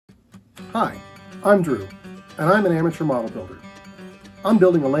Hi, I'm Drew, and I'm an amateur model builder. I'm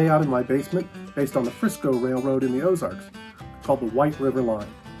building a layout in my basement based on the Frisco Railroad in the Ozarks, called the White River Line.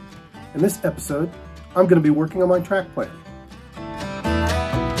 In this episode, I'm going to be working on my track plan.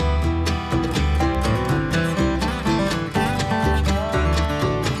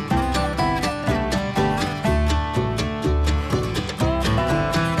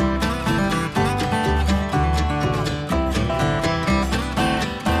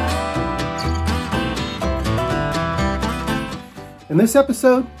 In this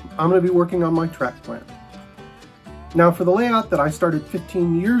episode, I'm going to be working on my track plan. Now, for the layout that I started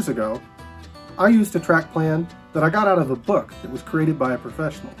 15 years ago, I used a track plan that I got out of a book that was created by a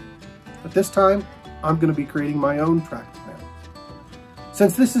professional. But this time, I'm going to be creating my own track plan.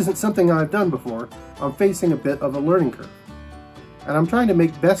 Since this isn't something I've done before, I'm facing a bit of a learning curve. And I'm trying to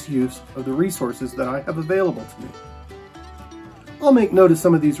make best use of the resources that I have available to me. I'll make note of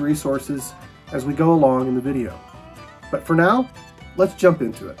some of these resources as we go along in the video. But for now, let's jump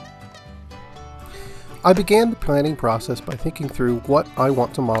into it. I began the planning process by thinking through what I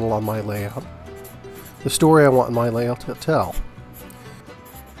want to model on my layout, the story I want my layout to tell.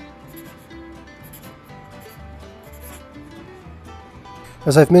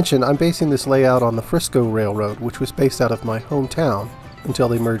 As I've mentioned, I'm basing this layout on the Frisco Railroad, which was based out of my hometown until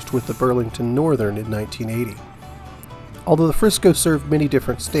they merged with the Burlington Northern in 1980. Although the Frisco served many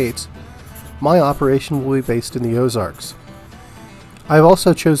different states, my operation will be based in the Ozarks. I've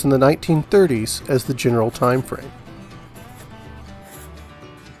also chosen the 1930s as the general time frame.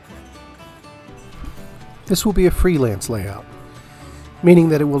 This will be a freelance layout, meaning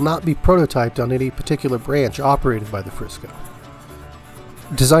that it will not be prototyped on any particular branch operated by the Frisco.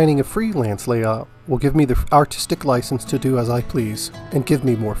 Designing a freelance layout will give me the artistic license to do as I please and give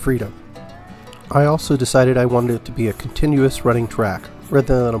me more freedom. I also decided I wanted it to be a continuous running track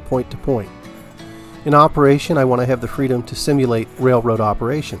rather than a point-to-point. In operation, I want to have the freedom to simulate railroad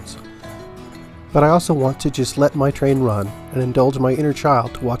operations. But I also want to just let my train run and indulge my inner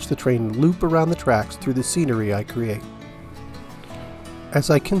child to watch the train loop around the tracks through the scenery I create.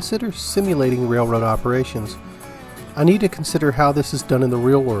 As I consider simulating railroad operations, I need to consider how this is done in the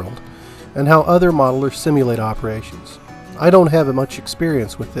real world and how other modelers simulate operations. I don't have much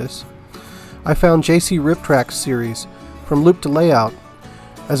experience with this. I found J.C. Riptrack's series, From Loop to Layout,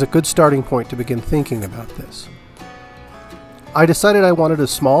 as a good starting point to begin thinking about this. I decided I wanted a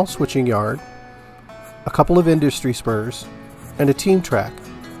small switching yard, a couple of industry spurs, and a team track.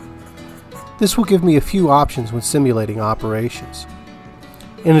 This will give me a few options when simulating operations.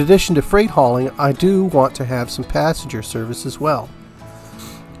 In addition to freight hauling, I do want to have some passenger service as well.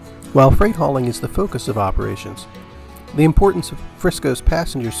 While freight hauling is the focus of operations, the importance of Frisco's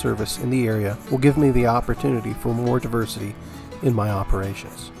passenger service in the area will give me the opportunity for more diversity in my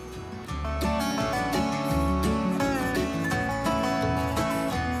operations.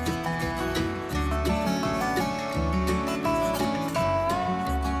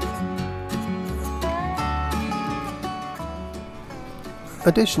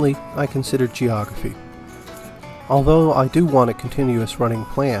 Additionally, I considered geography. Although I do want a continuous running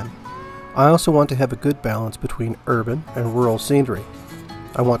plan, I also want to have a good balance between urban and rural scenery.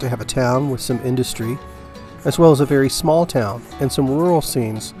 I want to have a town with some industry, as well as a very small town and some rural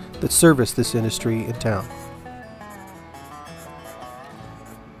scenes that service this industry in town.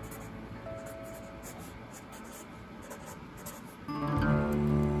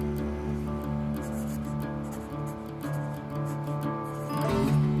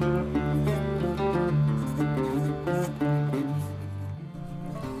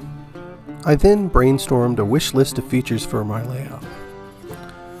 I then brainstormed a wish list of features for my layout.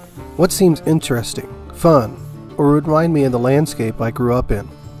 What seems interesting, fun, or would remind me of the landscape I grew up in?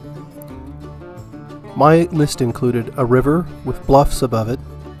 My list included a river with bluffs above it,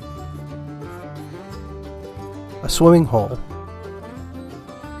 a swimming hole,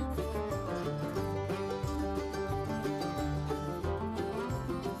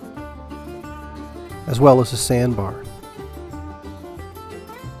 as well as a sandbar.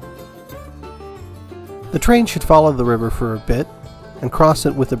 The train should follow the river for a bit and cross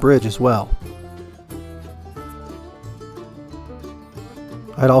it with a bridge as well.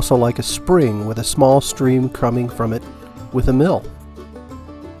 I'd also like a spring with a small stream coming from it with a mill.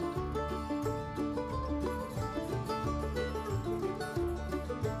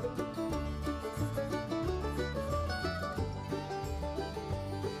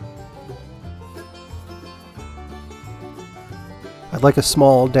 I'd like a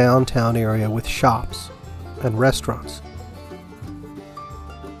small downtown area with shops and restaurants.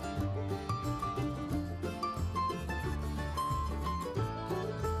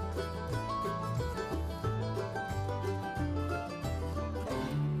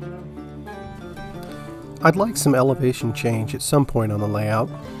 I'd like some elevation change at some point on the layout.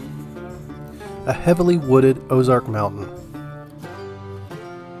 A heavily wooded Ozark mountain.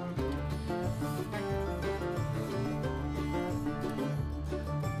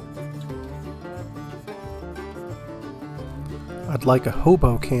 I'd like a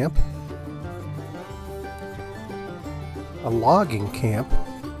hobo camp, a logging camp,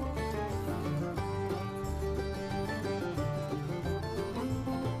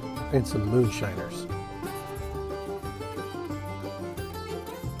 and some moonshiners.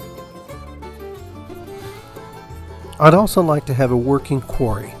 I'd also like to have a working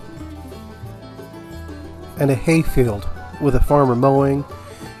quarry and a hay field with a farmer mowing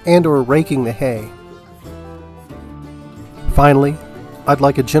and or raking the hay. Finally, I'd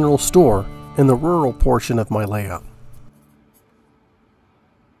like a general store in the rural portion of my layout.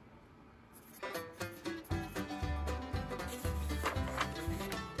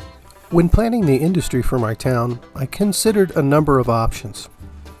 When planning the industry for my town, I considered a number of options.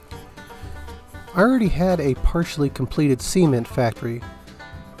 I already had a partially completed cement factory,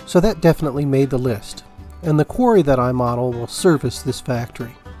 so that definitely made the list, and the quarry that I model will service this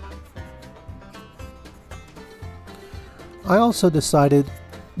factory. I also decided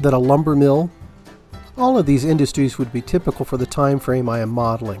that a lumber mill, all of these industries would be typical for the time frame I am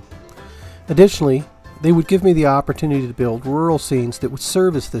modeling. Additionally, they would give me the opportunity to build rural scenes that would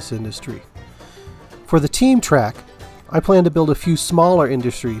service this industry. For the team track, I plan to build a few smaller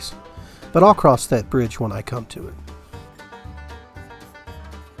industries, but I'll cross that bridge when I come to it.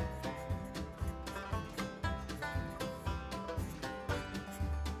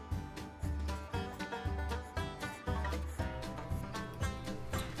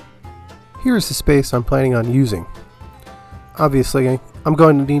 Here is the space I'm planning on using. Obviously, I'm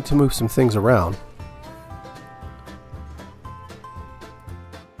going to need to move some things around.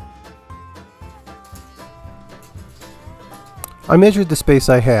 I measured the space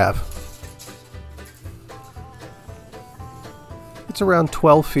I have. It's around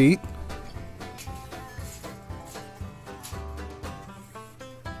 12 feet.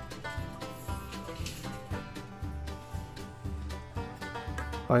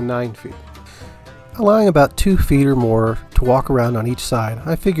 By 9 feet. Allowing about 2 feet or more to walk around on each side,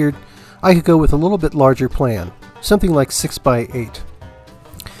 I figured I could go with a little bit larger plan, something like 6 by 8.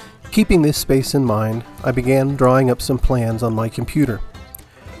 Keeping this space in mind, I began drawing up some plans on my computer.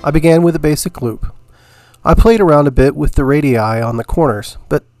 I began with a basic loop. I played around a bit with the radii on the corners,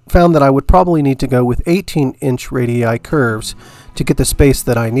 but found that I would probably need to go with 18-inch radii curves to get the space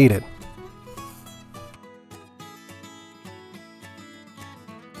that I needed.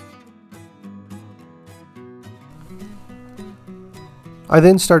 I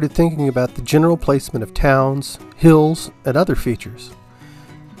then started thinking about the general placement of towns, hills, and other features.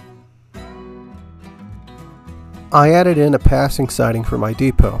 I added in a passing siding for my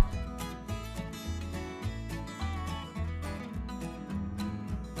depot.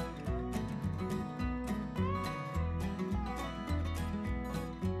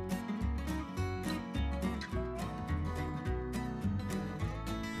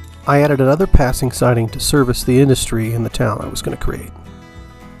 I added another passing siding to service the industry in the town I was going to create.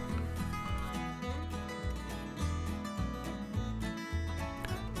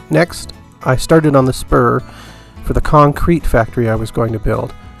 Next, I started on the spur for the concrete factory I was going to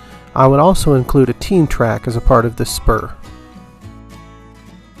build. I would also include a team track as a part of this spur.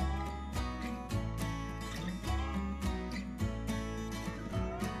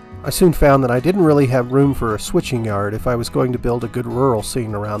 I soon found that I didn't really have room for a switching yard if I was going to build a good rural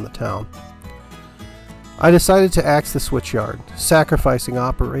scene around the town. I decided to axe the switch yard, sacrificing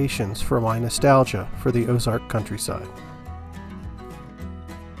operations for my nostalgia for the Ozark countryside.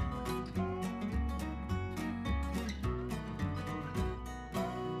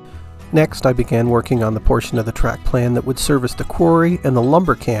 Next, I began working on the portion of the track plan that would service the quarry and the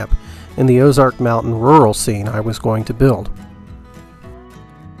lumber camp in the Ozark Mountain rural scene I was going to build.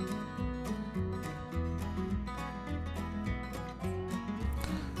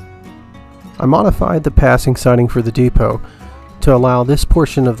 I modified the passing siding for the depot to allow this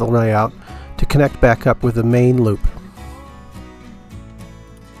portion of the layout to connect back up with the main loop.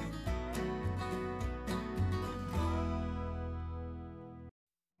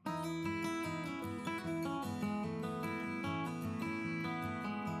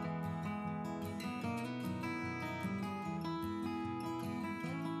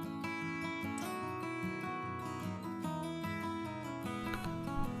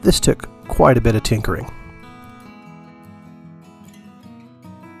 This took quite a bit of tinkering.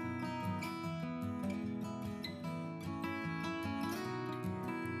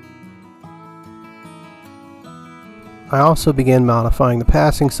 I also began modifying the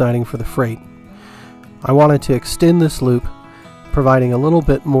passing siding for the freight. I wanted to extend this loop, providing a little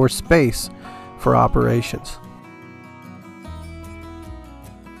bit more space for operations.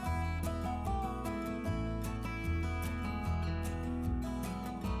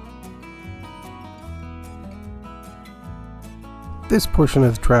 This portion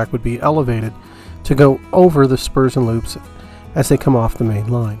of the track would be elevated to go over the spurs and loops as they come off the main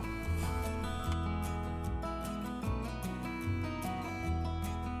line.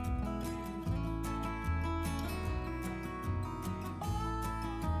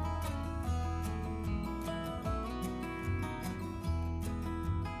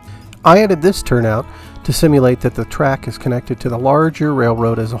 I added this turnout to simulate that the track is connected to the larger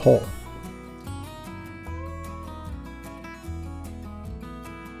railroad as a whole.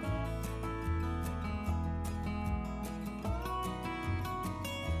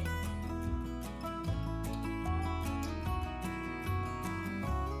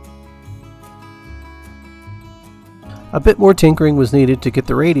 A bit more tinkering was needed to get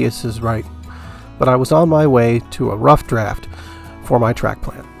the radiuses right, but I was on my way to a rough draft for my track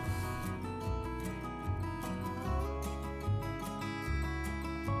plan.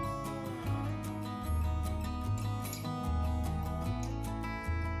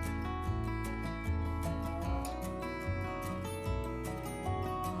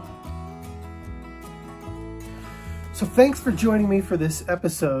 So thanks for joining me for this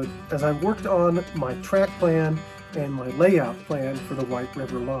episode as I worked on my track plan and my layout plan for the White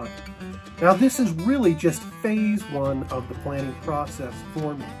River Line. Now this is really just phase one of the planning process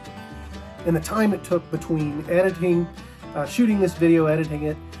for me. And the time it took between editing, shooting this video, editing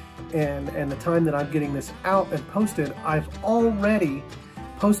it, and the time that I'm getting this out and posted, I've already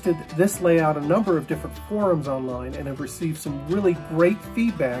posted this layout a number of different forums online and have received some really great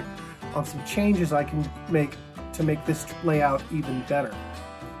feedback on some changes I can make to make this layout even better.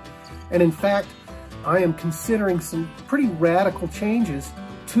 And in fact, I am considering some pretty radical changes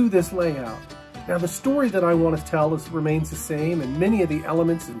to this layout. Now the story that I want to tell remains the same, and many of the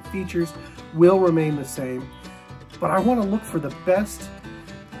elements and features will remain the same, but I want to look for the best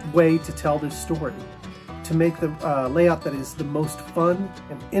way to tell this story, to make the layout that is the most fun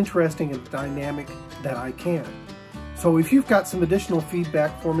and interesting and dynamic that I can. So if you've got some additional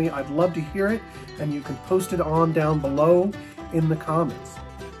feedback for me, I'd love to hear it, and you can post it on down below in the comments.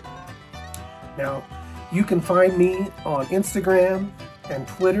 Now, you can find me on Instagram and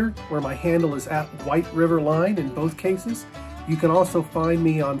Twitter, where my handle is @WhiteRiverLine in both cases. You can also find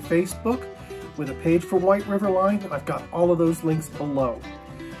me on Facebook with a page for White River Line. I've got all of those links below.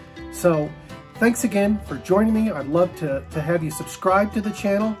 So, thanks again for joining me. I'd love to have you subscribe to the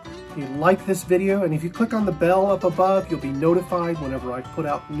channel. If you like this video, and if you click on the bell up above, you'll be notified whenever I put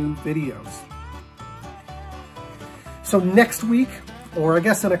out new videos. So next week, or I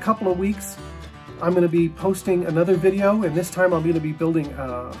guess in a couple of weeks, I'm going to be posting another video, and this time I'm going to be building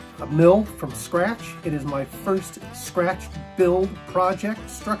a mill from scratch. It is my first scratch build project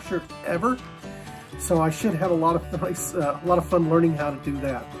structure ever, so I should have a lot of fun learning how to do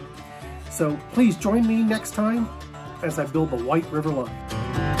that. So please join me next time as I build the White River Line.